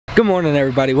Good morning,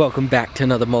 everybody. Welcome back to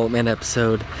another Mullet Man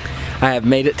episode. I have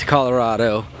made it to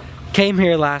Colorado. Came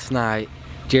here last night.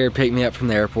 Jared picked me up from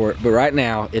the airport, but right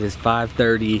now it is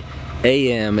 5:30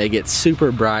 a.m. It gets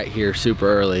super bright here super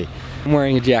early. I'm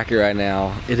wearing a jacket right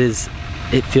now.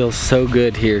 It feels so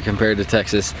good here compared to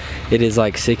Texas. It is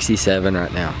like 67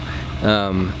 right now.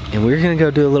 And we're gonna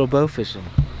go do a little bow fishing.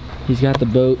 He's got the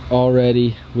boat all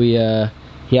ready.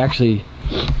 He actually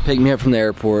picked me up from the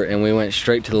airport and we went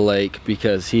straight to the lake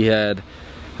because he had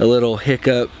a little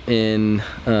hiccup in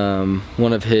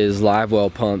one of his live well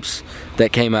pumps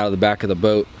that came out of the back of the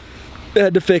boat. We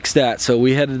had to fix that, so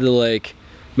we headed to the lake,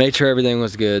 made sure everything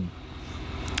was good.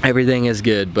 Everything is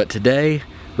good, but today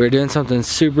we're doing something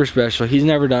super special. He's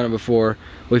never done it before.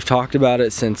 We've talked about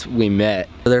it since we met.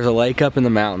 There's a lake up in the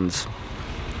mountains,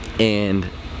 and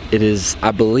it is,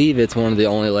 I believe it's one of the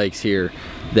only lakes here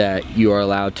that you are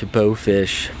allowed to bow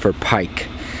fish for pike.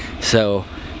 So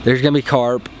there's gonna be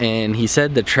carp, and he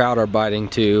said the trout are biting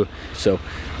too. So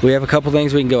we have a couple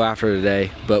things we can go after today,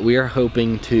 but we are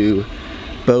hoping to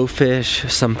bow fish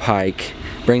some pike,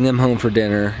 bring them home for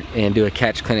dinner, and do a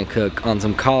catch, clean, and cook on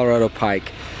some Colorado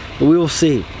pike. But we will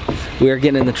see. We are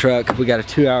getting in the truck. We got a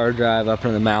 2-hour drive up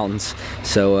in the mountains.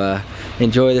 So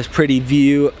enjoy this pretty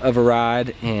view of a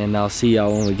ride, and I'll see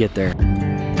y'all when we get there.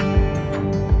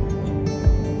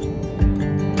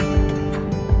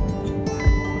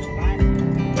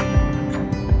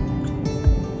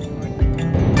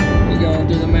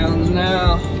 Through the mountains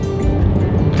now.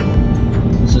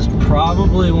 This is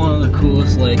probably one of the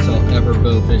coolest lakes I'll ever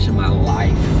bow fish in my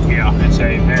life. Yeah, it's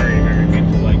a very, very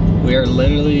beautiful lake. We are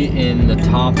literally in the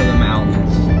top of the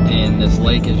mountains, and this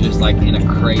lake is just like in a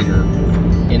crater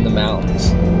in the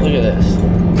mountains. Look at this.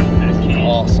 That's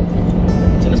awesome.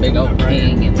 It's in a big old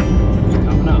canyon.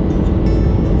 Coming up.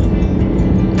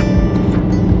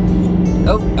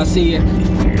 Oh, I see it.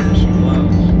 Here's some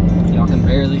love. Y'all can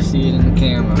barely see it in the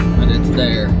camera, but it's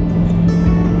there.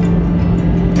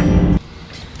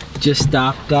 Just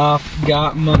stopped off,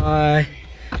 got my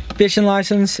fishing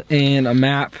license and a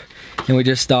map, and we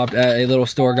just stopped at a little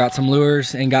store, got some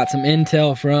lures, and got some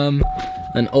intel from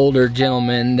an older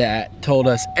gentleman that told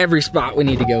us every spot we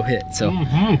need to go hit. So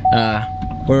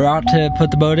we're out to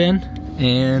put the boat in,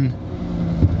 and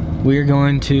we're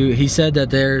going to, he said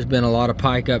that there's been a lot of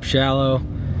pike up shallow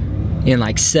in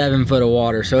like 7 foot of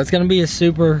water, so it's gonna be a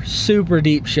super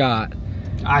deep shot.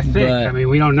 I think, I mean,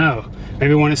 we don't know.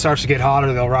 Maybe when it starts to get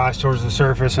hotter, they'll rise towards the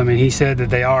surface. I mean, he said that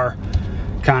they are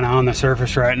kind of on the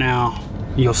surface right now.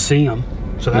 You'll see them,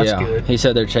 so that's good. He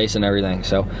said they're chasing everything,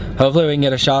 so hopefully we can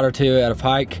get a shot or two at a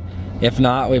pike. If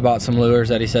not, we bought some lures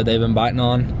that he said they've been biting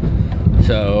on,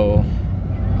 so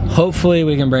hopefully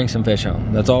we can bring some fish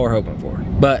home. That's all we're hoping for.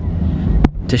 But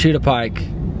to shoot a pike,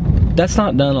 that's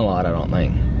not done a lot, I don't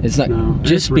think. It's not, no,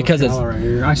 just because it's right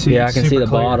here. I see. Yeah, I can see the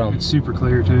bottom. It's super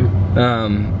clear too.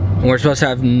 We're supposed to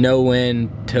have no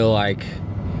wind till like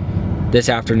this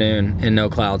afternoon and no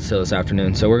clouds till this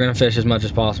afternoon. So we're gonna fish as much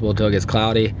as possible till it gets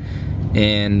cloudy,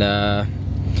 and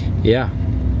yeah,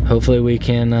 hopefully we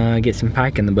can get some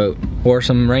pike in the boat or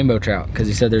some rainbow trout, because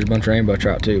he said there's a bunch of rainbow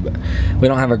trout too, but we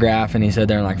don't have a graph, and he said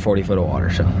they're in like 40 foot of water,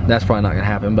 so that's probably not gonna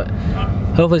happen, but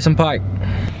hopefully some pike.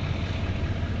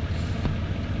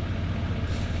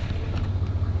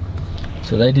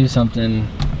 So they do something,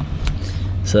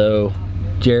 so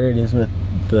Jared is with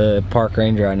the park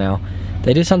ranger right now.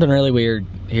 They do something really weird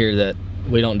here that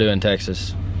we don't do in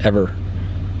Texas, ever.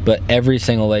 But every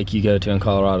single lake you go to in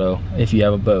Colorado, if you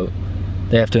have a boat,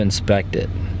 they have to inspect it.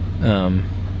 I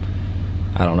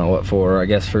don't know what for, I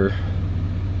guess for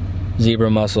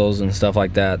zebra mussels and stuff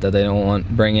like that they don't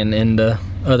want bringing into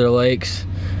other lakes.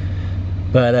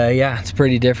 But yeah, it's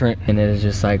pretty different, and it is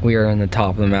just like we are in the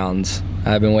top of the mountains.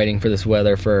 I've been waiting for this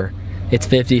weather for, it's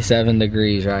 57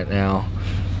 degrees right now,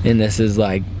 and this is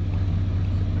like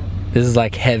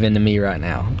heaven to me right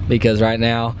now, because right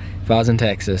now, if I was in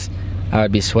Texas, I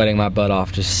would be sweating my butt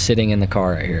off just sitting in the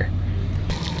car right here.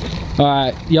 All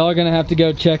right, y'all are gonna have to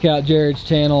go check out Jared's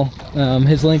channel.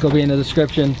 His link will be in the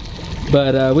description,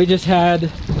 but we just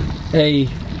had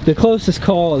the closest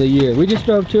call of the year. We just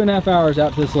drove 2.5 hours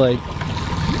out to this lake.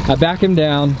 I back him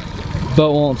down,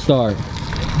 boat won't start.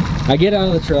 I get out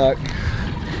of the truck,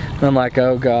 and I'm like,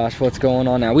 oh gosh, what's going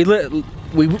on now? We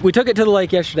took it to the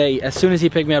lake yesterday. As soon as he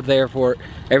picked me up at the airport,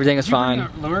 everything is fine.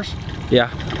 Lures?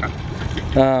 Yeah.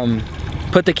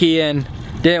 Put the key in,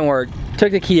 didn't work.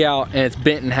 Took the key out, and it's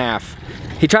bent in half.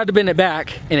 He tried to bend it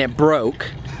back, and it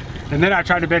broke. And then I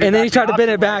tried to bend it back. And then he tried to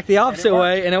bend it back the opposite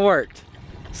way, and it worked.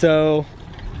 So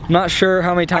I'm not sure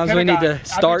how many times we need to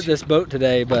start this boat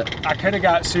today, but I could have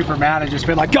got super mad and just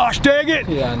been like, gosh dang it!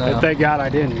 Yeah, I know. But thank God I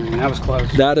didn't. I mean, that was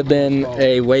close. That'd have been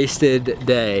a wasted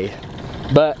day.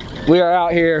 But we are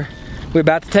out here. We're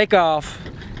about to take off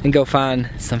and go find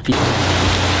some fish. The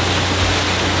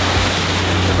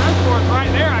reservoir's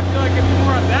right there. I feel like it'd be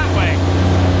more up that way.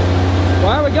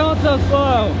 Why are we going so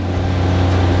slow?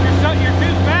 You're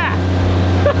too fast.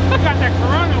 You got that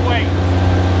Corona weight.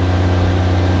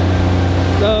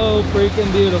 So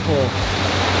freaking beautiful.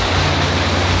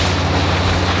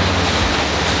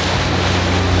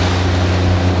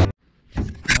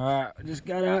 Alright, I just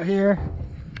got out here.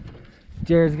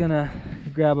 Jared's gonna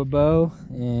grab a bow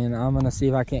and I'm gonna see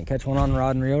if I can't catch one on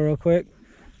rod and reel real quick.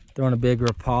 Throwing a big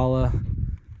Rapala.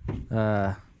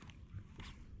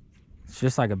 It's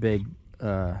just like a big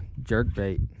jerk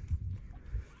bait.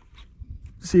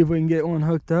 See if we can get one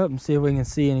hooked up and see if we can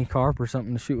see any carp or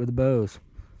something to shoot with the bows.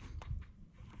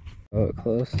 Oh,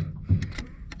 close.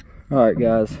 Alright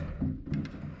guys,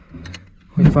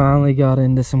 we finally got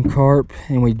into some carp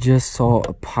and we just saw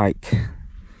a pike.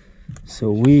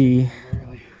 So we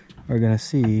are gonna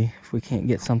see if we can't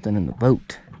get something in the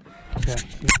boat. Okay.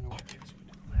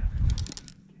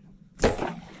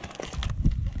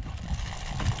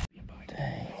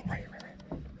 Dang.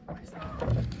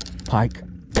 Pike.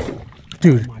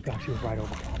 Dude. Oh my gosh, he was right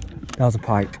over top of it. That was a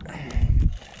pike.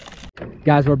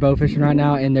 Guys, we're bow fishing right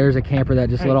now and there's a camper that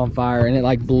just lit on fire and it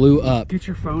like blew up. Get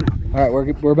your phone out. All right,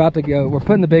 we're about to go. We're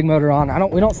putting the big motor on.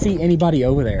 We don't see anybody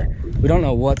over there. We don't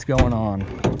know what's going on.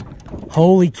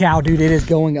 Holy cow, dude, it is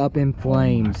going up in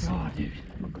flames. Oh my God, dude.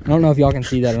 I don't know if y'all can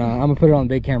see that or not. I'm gonna put it on the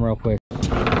big camera real quick.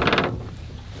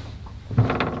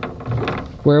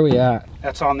 Where are we at?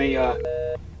 That's on the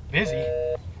busy.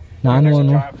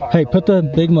 911. Hey, put the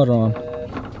big motor on.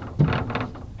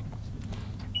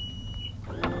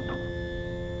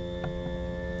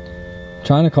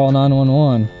 Trying to call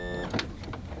 911.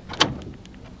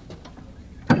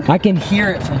 I can hear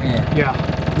it from here. Yeah.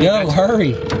 Yo,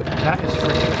 hurry. That is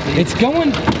freaking. It's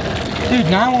going. Dude,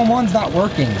 911's not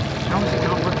working. How is it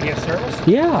not working? You have service?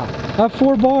 Yeah, I have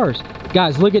 4 bars.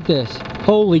 Guys, look at this.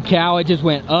 Holy cow, it just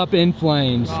went up in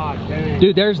flames. God dang.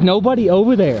 Dude, there's nobody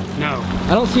over there. No.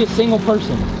 I don't see a single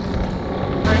person. Trailers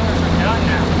are done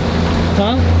now.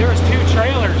 Huh? There was 2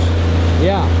 trailers.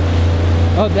 Yeah.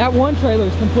 Oh, that one trailer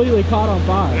is completely caught on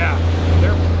fire. Yeah.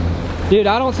 They're... Dude,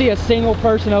 I don't see a single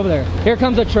person over there. Here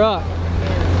comes a truck.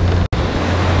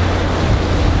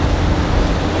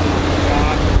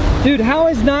 God. Dude, how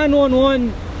is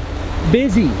 911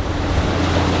 busy?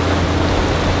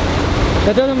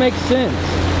 That doesn't make sense.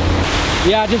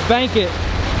 Yeah, just bank it.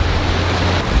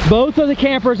 Both of the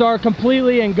campers are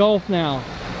completely engulfed now.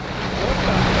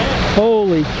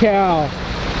 Holy cow.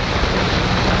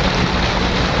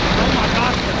 Oh my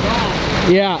gosh, they're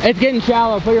gone. Yeah, it's getting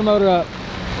shallow. Put your motor up.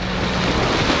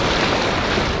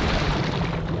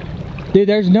 Dude,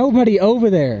 there's nobody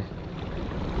over there.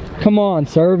 Come on,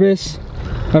 service.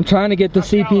 I'm trying to get the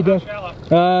CP Shallow.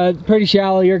 pretty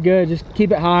shallow. You're good. Just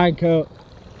keep it high and go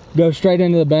straight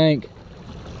into the bank.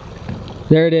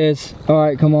 There it is. All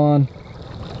right, come on.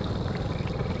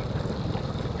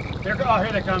 Oh,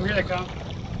 here they come. Here they come.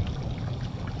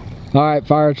 All right,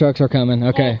 fire trucks are coming.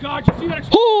 Okay. Oh God, you see that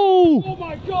explosion? Oh! Oh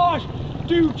my gosh,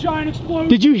 dude, giant explosion.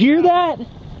 Did you hear that?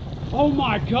 Oh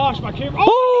my gosh, my camera.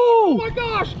 Oh! Oh my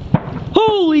gosh.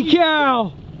 Holy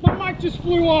cow! My mic just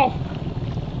flew off.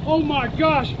 Oh my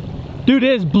gosh. Dude,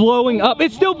 it is blowing up.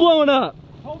 It's still blowing up.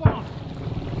 Hold on.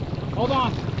 Hold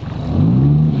on.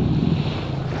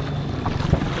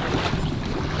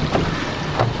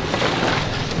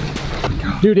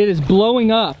 Dude, it is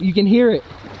blowing up. You can hear it.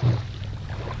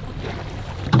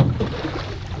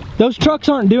 Those trucks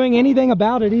aren't doing anything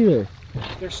about it either.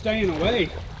 They're staying away.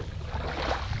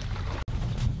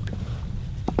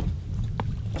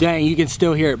 Dang, you can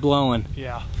still hear it blowing.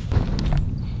 Yeah.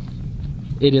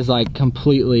 It is like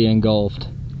completely engulfed.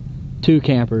 2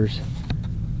 campers.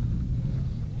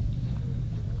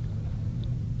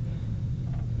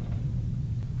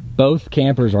 Both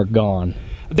campers are gone.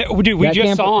 Dude, we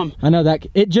just saw them. I know that.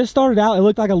 It just started out. It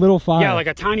looked like a little fire. Yeah, like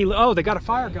a tiny. Oh, they got a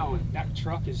fire going. That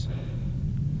truck is.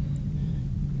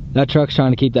 That truck's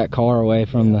trying to keep that car away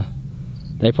from the.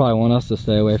 They probably want us to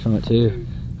stay away from it too. Dude.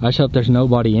 I just hope there's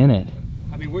nobody in it.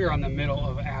 I mean, we're on the middle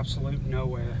of absolute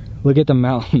nowhere. Look at the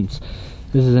mountains.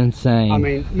 This is insane. I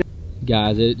mean,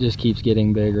 guys, it just keeps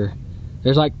getting bigger.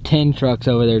 There's like 10 trucks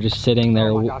over there just sitting there.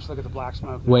 Oh my gosh, look at the black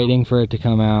smoke now. Waiting for it to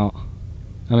come out.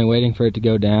 I mean, waiting for it to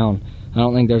go down. I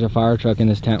don't think there's a fire truck in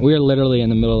this town. We are literally in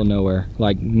the middle of nowhere,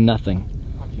 like nothing.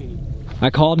 I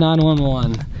called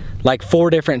 911 like 4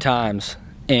 different times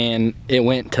and it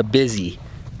went to busy.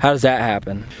 How does that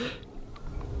happen?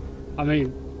 I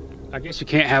mean, I guess you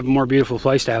can't have a more beautiful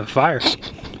place to have a fire.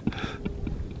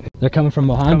 They're coming from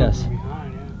behind us. From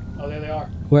behind, yeah. Oh, there they are.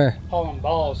 Where? Hauling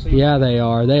balls. Yeah, they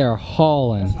are. They are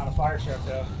hauling. That's not a fire truck,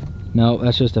 though. No,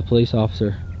 that's just a police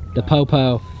officer. The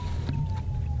popo.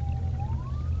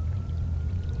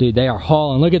 Dude, they are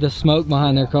hauling. Look at the smoke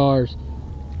behind their cars.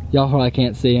 Y'all probably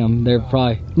can't see them. They're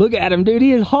probably... Look at him, dude.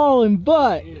 He is hauling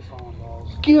butt. He is hauling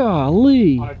balls.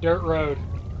 Golly. On a dirt road.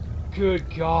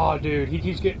 Good God, dude. He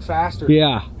keeps getting faster.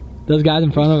 Yeah. Those guys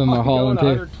in front of him are hauling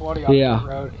too.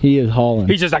 Yeah, he is hauling.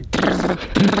 He's just like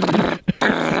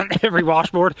every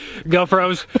washboard,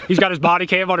 GoPros. He's got his body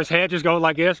cam on his head, just going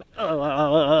like this.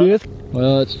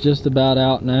 Well, it's just about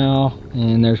out now,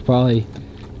 and there's probably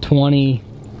 20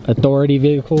 authority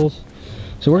vehicles.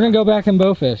 So we're gonna go back and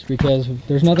bowfish because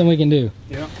there's nothing we can do.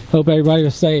 Yeah. Hope everybody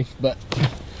was safe, but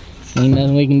ain't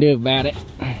nothing we can do about it.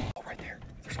 Oh, right there.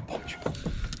 There's a bunch.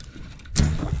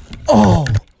 Oh.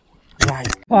 Right.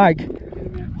 Pike.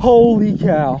 Holy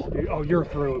cow. Dude, oh, you're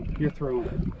through him. You're through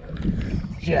him.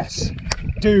 Yes.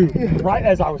 Dude, right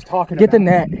as I was talking Get about the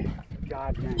net.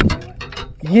 God dang.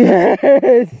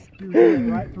 Yes.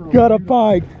 Dude, right through him. Got a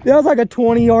pike. That was like a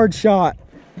 20-yard shot.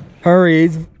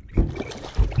 Hurry.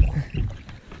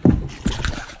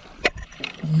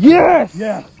 Yes.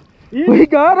 Yes. We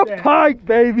got a pike,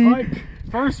 baby. Pike.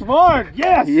 First one.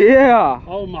 Yes. Yeah.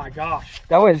 Oh my gosh.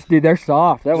 That was, dude, they're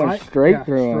soft. That went straight yeah,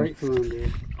 through them. Straight through them,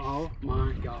 dude. Oh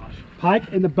my gosh. Pike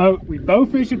in the boat. We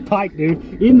bowfishing pike,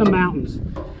 dude, in the mountains.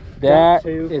 That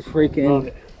is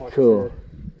freaking cool.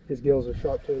 His gills are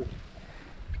sharp too.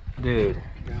 Dude,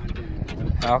 God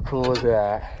damn. how cool is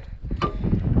that?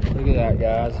 Look at that,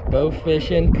 guys.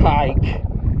 Bowfishing pike.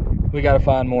 We gotta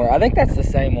find more. I think that's the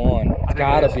same one. It's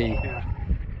gotta be. Yeah.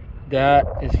 That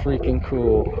is freaking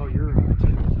cool. Oh, you're right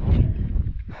too.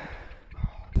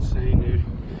 Insane, dude.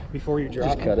 Before you drop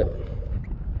Just cut it.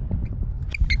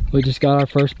 We just got our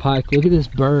first pike. Look at this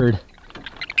bird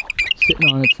sitting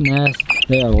on its nest.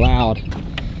 They are loud.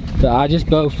 So I just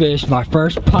bowfished my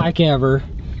first pike ever.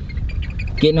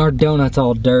 Getting our donuts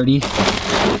all dirty. Nice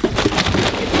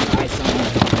on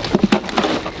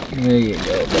it. There you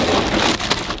go, buddy.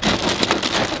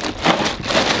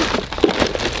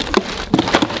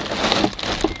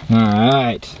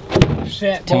 Alright.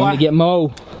 Set, Time to get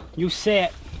Mo. You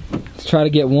set. Let's try to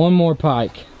get one more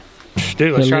pike.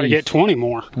 Dude, let's try to get 20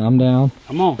 more. I'm down.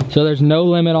 Come on. So there's no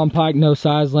limit on pike, no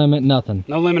size limit, nothing.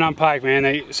 No limit on pike,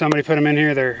 man. Somebody put them in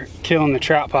here. They're killing the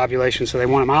trout population, so they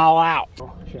want them all out.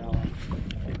 Shallow.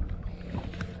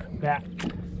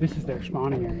 This is their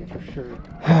spawning area for sure.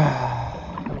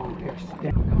 Come on, here.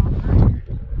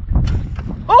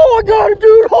 Oh, I got it,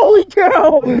 dude! Holy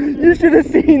cow! You should have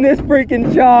seen this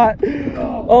freaking shot.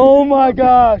 Oh my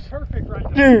gosh. Perfect right now.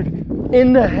 Dude,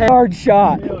 in the head. Hard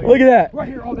shot. Look at that. Right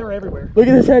here. Oh, they're everywhere. Look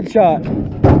at this headshot.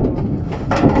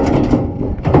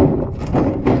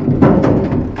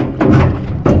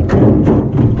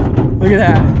 Look at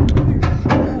that.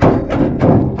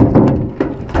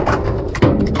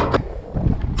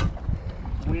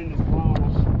 Wind is blowing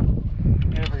us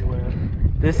everywhere.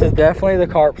 This is definitely the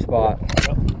carp spot.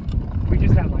 Yep. We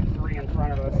just had like 3 in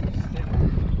front of us.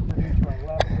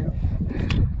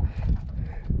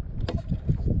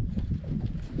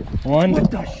 One. What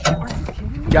the shit? Are you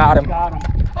kidding me? Got him. Got him.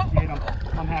 Get him.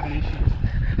 I'm having issues.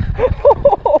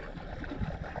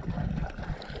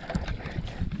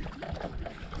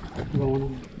 Going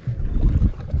on.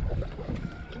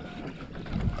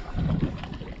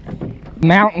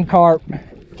 Mountain carp.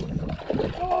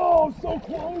 Oh, so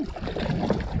close.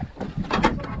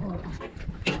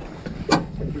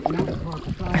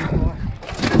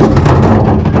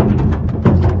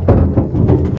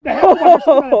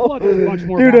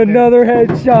 Dude, another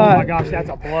headshot. Oh my gosh, that's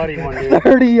a bloody one, dude.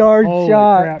 30-yard Holy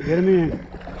shot. Crap. Get him in.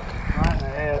 Right in the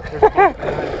head. There's a bunch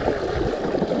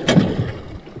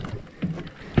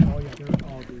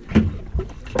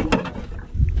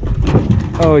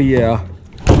behind. Oh yeah.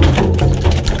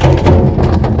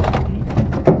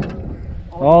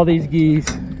 All these geese.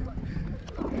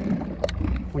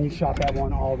 When you shot that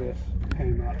one, all this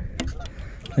came up.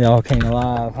 They all came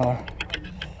alive, huh?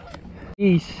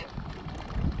 Geese.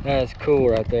 That's cool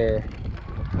right there.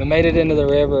 We made it into the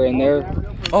river and they're...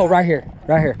 Oh, right here.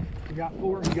 Right here. You got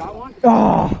 4? You got one?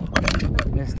 Oh!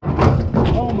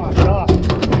 Oh my gosh.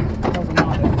 That was a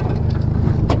monster.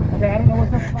 Okay, I don't know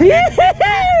what the fuck.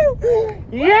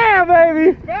 Yeah,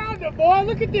 baby! Found it, boy!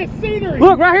 Look at this scenery!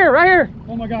 Look, right here, right here!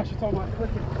 Oh my gosh, it's on my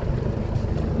freaking...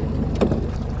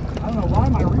 I don't know why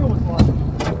my reel was blocked.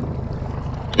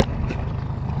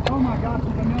 Oh my gosh, it's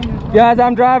a million. Guys,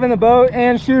 I'm driving the boat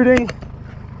and shooting.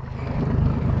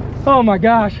 Oh my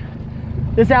gosh.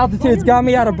 This altitude's got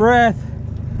me out of breath.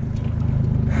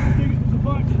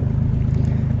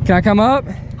 Can I come up?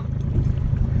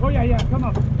 Oh yeah, yeah, come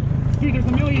up. Dude, there's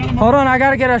a million of them. Hold on, I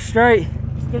gotta get us straight.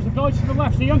 There's a village to the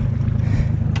left, see them?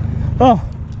 Oh.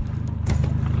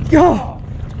 Go.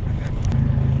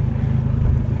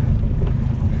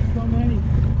 So many.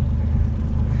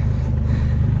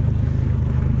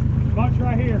 Bunch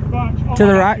right here, bunch. Oh, to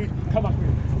the right. Dude. Come up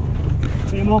here.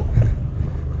 See them all?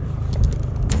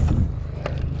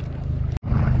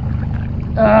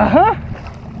 Uh-huh.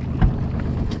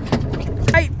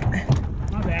 Hey.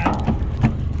 My bad.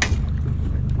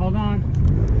 Hold on.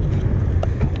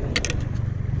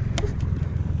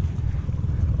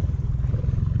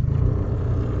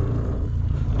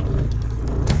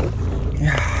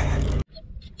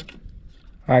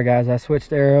 All right, guys, I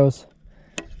switched arrows,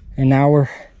 and now we're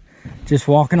just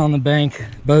walking on the bank.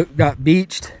 Boat got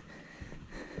beached.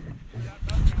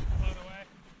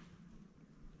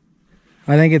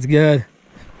 I think it's good.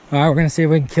 All right, we're gonna see if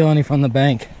we can kill any from the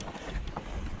bank.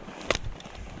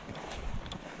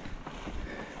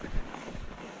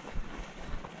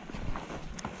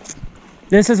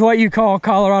 This is what you call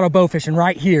Colorado bow fishing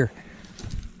right here.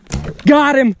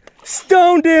 Got him,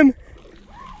 stoned him.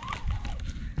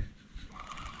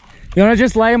 You wanna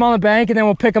just lay him on the bank and then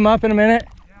we'll pick him up in a minute?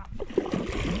 Yeah.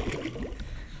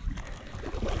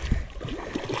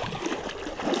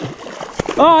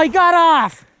 Oh, he got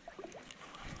off.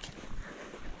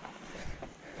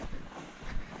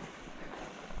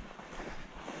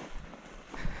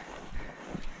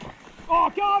 Oh,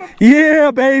 got him!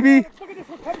 Yeah, baby. Look at this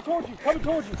one coming towards you, coming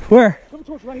towards you. Where? Coming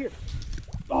towards you right here.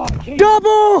 Oh, I can't. Double!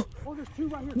 Oh, there's two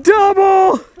right here.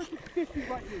 Double! 50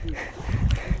 right here, dude.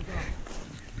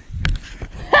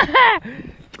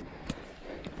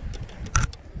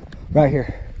 Right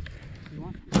here.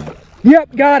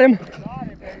 Yep, got him. Got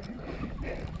it, baby.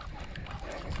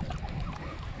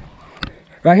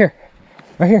 Right here.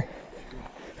 Right here.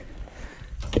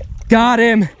 Got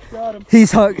him. Got him.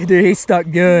 He's hooked, dude. He's stuck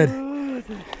good.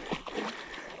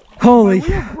 Holy. My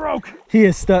reel broke. He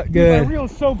is stuck Dude, good. my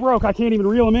reel's so broke, I can't even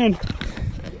reel him in.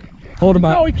 Hold him Oh,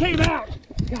 up. he came out.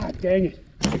 God dang it.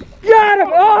 Got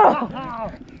him!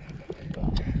 Oh!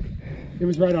 It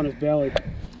was right on his belly.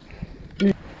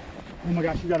 Oh my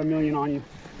gosh, you got a million on you.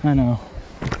 I know.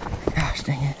 Gosh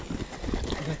dang it.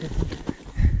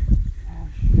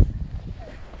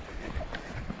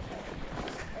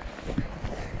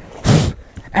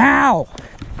 Ow!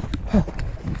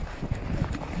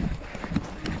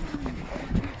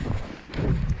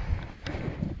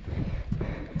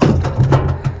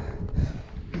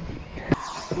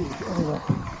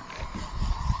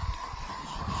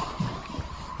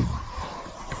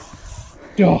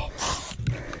 Oh.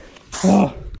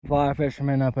 Oh. Fly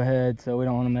fishermen up ahead, so we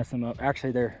don't want to mess them up.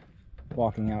 Actually, they're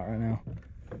walking out right now.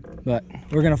 But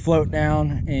we're gonna float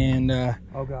down, and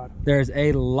Oh God. there's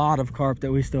a lot of carp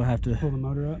that we still have to. Pull the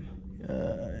motor up.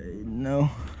 No.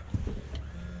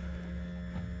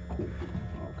 Oh,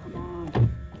 come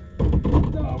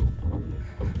on. No.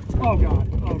 Oh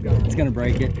God. Oh God. It's gonna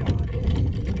break it.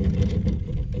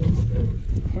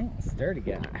 Oh, sturdy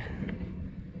guy.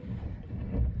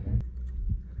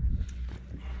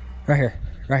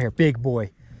 Right here, big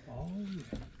boy.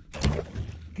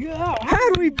 God.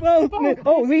 How do we both miss?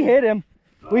 Oh, we hit him.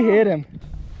 We hit him.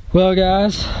 Well,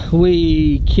 guys,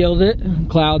 we killed it.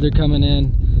 Clouds are coming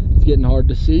in. It's getting hard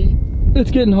to see.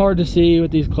 It's getting hard to see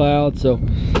with these clouds. So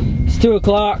it's 2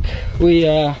 o'clock. We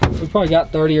probably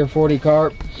got 30 or 40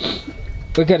 carp.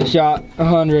 We could have shot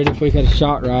 100 if we could have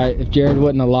shot right. If Jared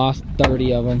wouldn't have lost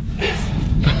 30 of them.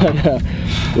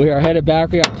 But we are headed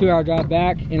back. We got a 2-hour drive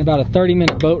back and about a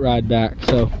 30-minute boat ride back.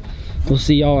 So we'll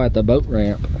see y'all at the boat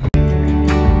ramp.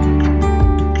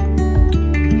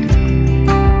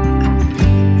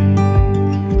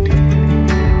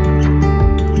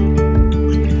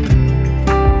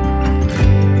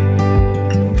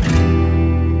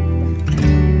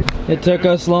 It took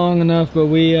us long enough, but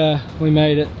we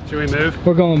made it. Should we move?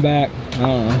 We're going back. I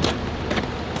don't know.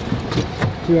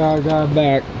 2-hour drive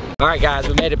back. All right, guys,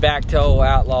 we made it back to old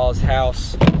Outlaw's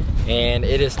house, and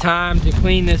it is time to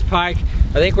clean this pike.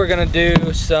 I think we're gonna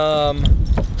do some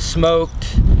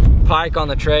smoked pike on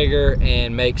the Traeger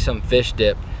and make some fish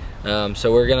dip.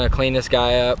 So we're gonna clean this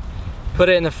guy up, put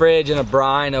it in the fridge in a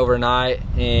brine overnight,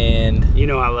 and You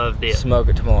know I love dip. smoke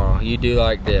it tomorrow. You do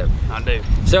like dip. I do.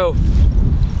 So,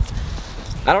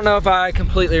 I don't know if I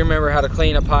completely remember how to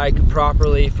clean a pike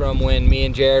properly from when me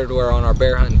and Jared were on our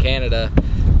bear hunt in Canada.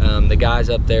 The guys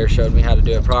up there showed me how to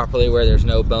do it properly where there's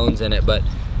no bones in it. But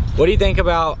what do you think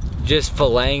about just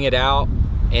filleting it out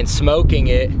and smoking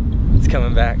it? It's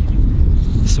coming back.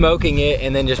 smoking it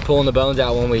and then just pulling the bones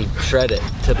out when we shred it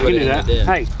to put it in the dip.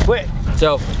 Hey, quit.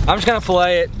 So I'm just gonna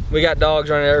fillet it. We got dogs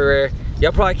running everywhere.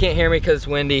 Y'all probably can't hear me because it's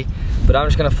windy, but I'm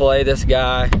just gonna fillet this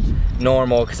guy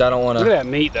normal because I don't want to. Look at that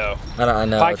meat though. I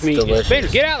know, Pike it's meat.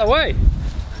 delicious. Get out of the way.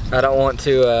 I don't want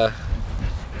to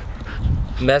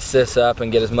mess this up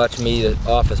and get as much meat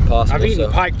off as possible. I've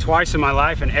eaten pike twice in my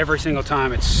life, and every single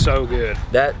time it's so good.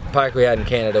 That pike we had in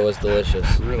Canada was delicious.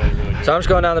 Really, really good. So I'm just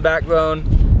going down the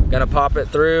backbone, gonna pop it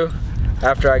through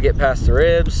after I get past the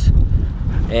ribs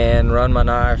and run my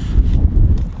knife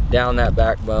down that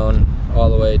backbone all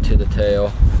the way to the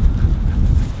tail.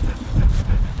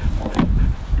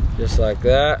 Just like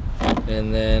that,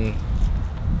 and then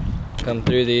come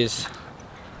through these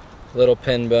little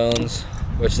pin bones,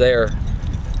 which they're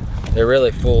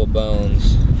really full of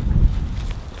bones.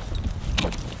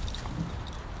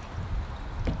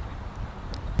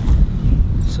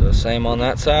 So same on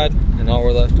that side, and all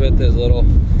we're left with is a little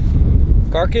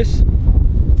carcass.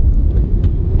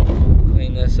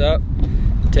 Clean this up,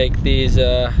 take these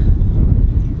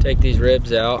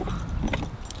ribs out,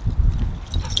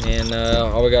 and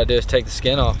all we gotta do is take the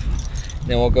skin off.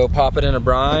 Then we'll go pop it in a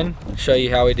brine, show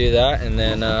you how we do that, and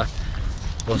then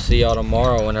we'll see y'all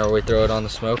tomorrow whenever we throw it on the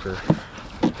smoker.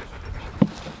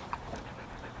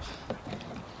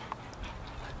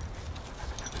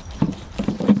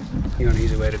 You know an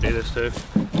easy way to do this too?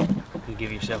 You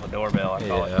give yourself a doorbell, I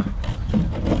call it.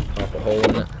 Pop a hole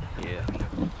in it. Yeah.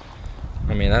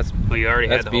 I mean, that's, well, you already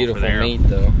that's had the beautiful hole for there. meat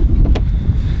though.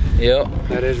 Yep.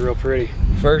 That is real pretty.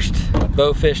 First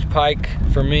bow-fished pike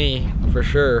for me, for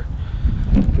sure.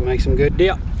 You can make some good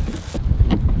dip.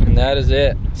 And that is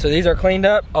it. So these are cleaned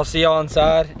up. I'll see y'all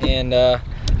inside and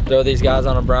throw these guys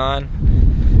on a brine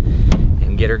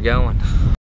and get her going.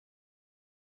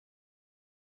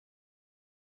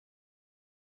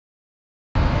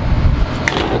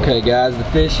 Okay guys, the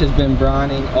fish has been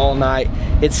brining all night.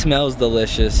 It smells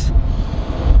delicious.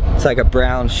 It's like a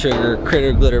brown sugar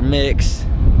critter glitter mix,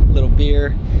 little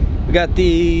beer. We got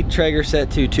the Traeger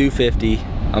set to 250.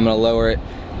 I'm gonna lower it.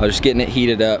 I was just getting it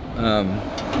heated up.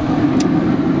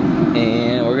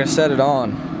 And we're gonna set it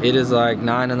on. It is like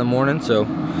 9 in the morning, so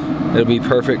it'll be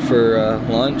perfect for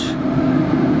lunch.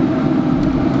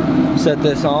 Set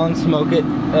this on, smoke it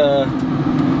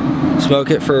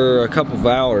for a couple of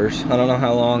hours. I don't know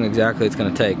how long exactly it's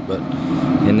gonna take, but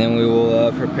and then we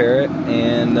will prepare it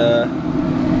and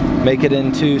make it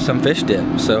into some fish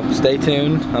dip. So stay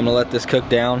tuned. I'm gonna let this cook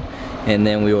down, and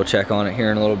then we will check on it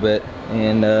here in a little bit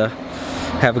and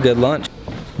have a good lunch.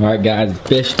 All right, guys, the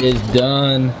fish is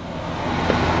done.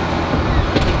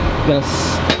 Gonna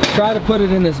try to put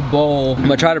it in this bowl. I'm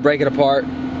gonna try to break it apart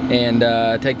and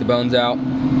take the bones out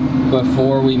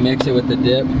before we mix it with the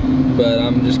dip, but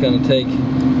I'm just gonna take,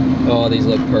 oh, these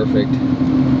look perfect.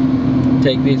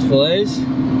 Take these fillets,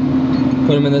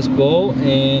 put them in this bowl,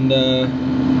 and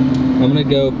I'm gonna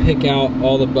go pick out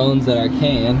all the bones that I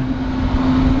can.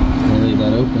 I'll leave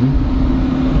that open.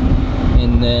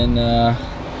 And then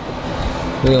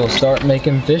we'll start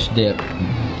making fish dip.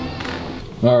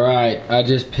 All right, I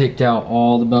just picked out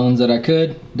all the bones that I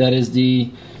could. That is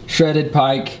the shredded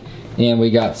pike, and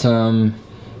we got some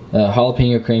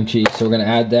jalapeno cream cheese. So we're gonna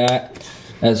add that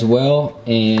as well,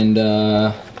 and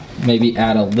maybe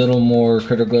add a little more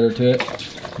critter glitter to it.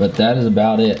 But that is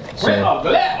about it. So,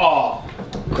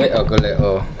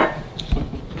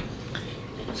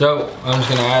 so I'm just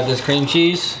gonna add this cream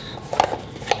cheese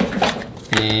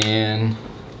and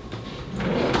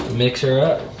mix her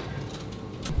up.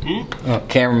 Oh,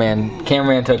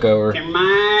 cameraman took over. All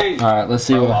right, let's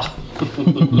see what.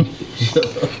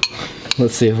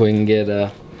 Let's see if we can get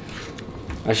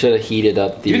I should have heated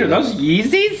up the. Dude, are those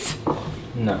Yeezys?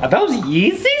 No. Are those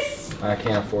Yeezys? I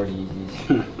can't afford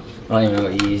Yeezys. I don't even know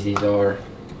what Yeezys are.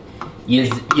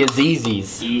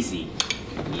 Yeezys. Easy.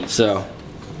 So,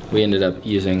 we ended up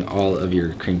using all of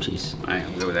your cream cheese. I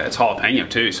am good with that. It's jalapeno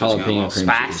too, so it's gonna be a little cream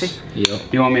spicy. cheese.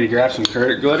 Yep. You want me to grab some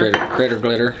critter glitter? Critter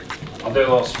glitter. I'll do a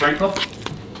little sprinkle.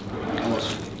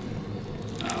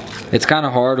 It's kind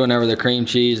of hard whenever the cream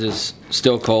cheese is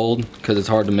still cold because it's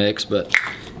hard to mix, but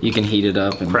you can heat it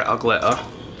up and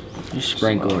just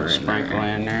sprinkle it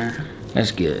in there.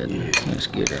 That's good. That's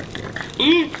good right there.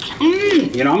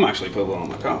 You know, I'm actually put a little on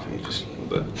my coffee, just a little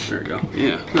bit. There we go.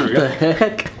 Yeah, there we go. The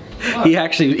heck? He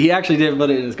actually did put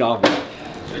it in his coffee.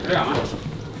 Check it out.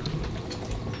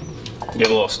 Give it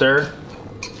a little stir.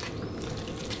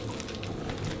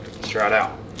 Let's try it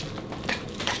out.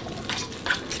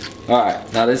 All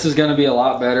right, now this is gonna be a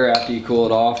lot better after you cool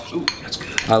it off. Ooh, that's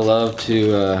good. I love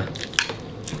to,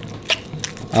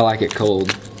 I like it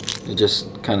cold. it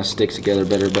just kind of sticks together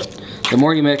better. But the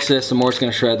more you mix this, the more it's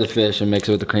gonna shred the fish and mix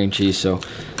it with the cream cheese. So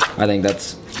I think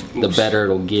that's the better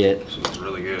it'll get. Smells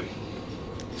really good.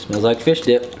 Smells like fish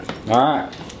dip. All right,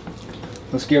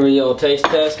 let's give it a little taste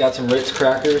test. Got some Ritz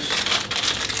crackers.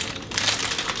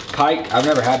 Pike, I've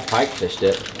never had pike fish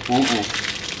dip.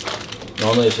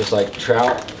 Normally it's just like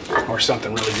trout. Or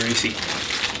something really greasy.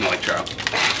 Smell like trout.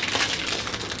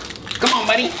 Come on,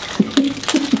 buddy.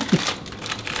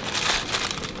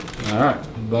 All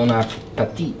right, bon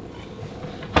appetit.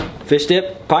 Fish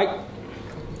dip, pike.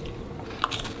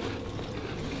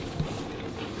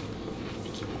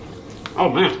 Oh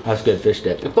man, That's good fish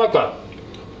dip. it's like a.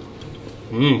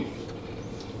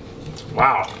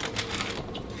 Wow.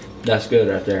 That's good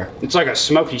right there. It's like a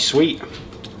smoky sweet.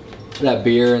 That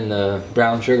beer and the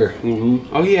brown sugar.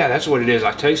 Oh yeah, that's what it is.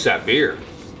 I taste that beer.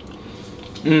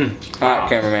 All right,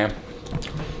 cameraman.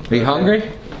 Are you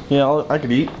hungry? Yeah, I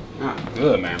could eat. Ah,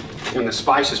 good, man. And the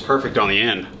spice is perfect on the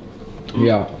end.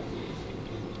 Yeah.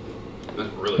 That's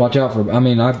really Watch out for, I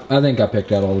mean, I think I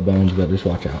picked out all the bones, but just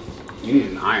watch out. You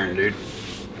need an iron, dude.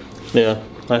 Yeah,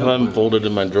 I have them folded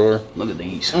in my drawer. Look at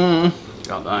these. God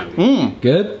dang.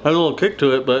 Good? Had a little kick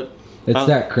to it, but It's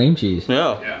that cream cheese.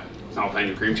 yeah. Yeah.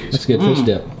 Jalapeno cream cheese. That's good fish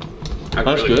dip. That's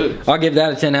really good. I'll give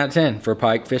that a 10 out of 10 for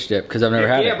pike fish dip because I've never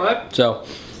had Yeah, it. bud. So,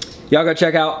 y'all go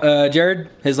check out Jared.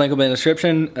 His link will be in the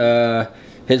description.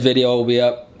 His video will be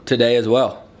up today as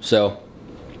well. So,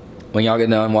 when y'all get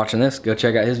done watching this, go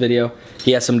check out his video.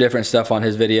 He has some different stuff on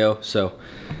his video, so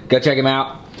go check him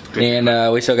out.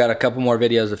 And we still got a couple more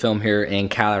videos to film here in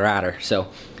Colorado. So,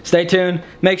 stay tuned.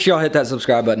 Make sure y'all hit that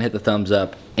subscribe button, hit the thumbs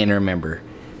up, and remember,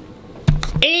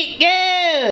 eat good!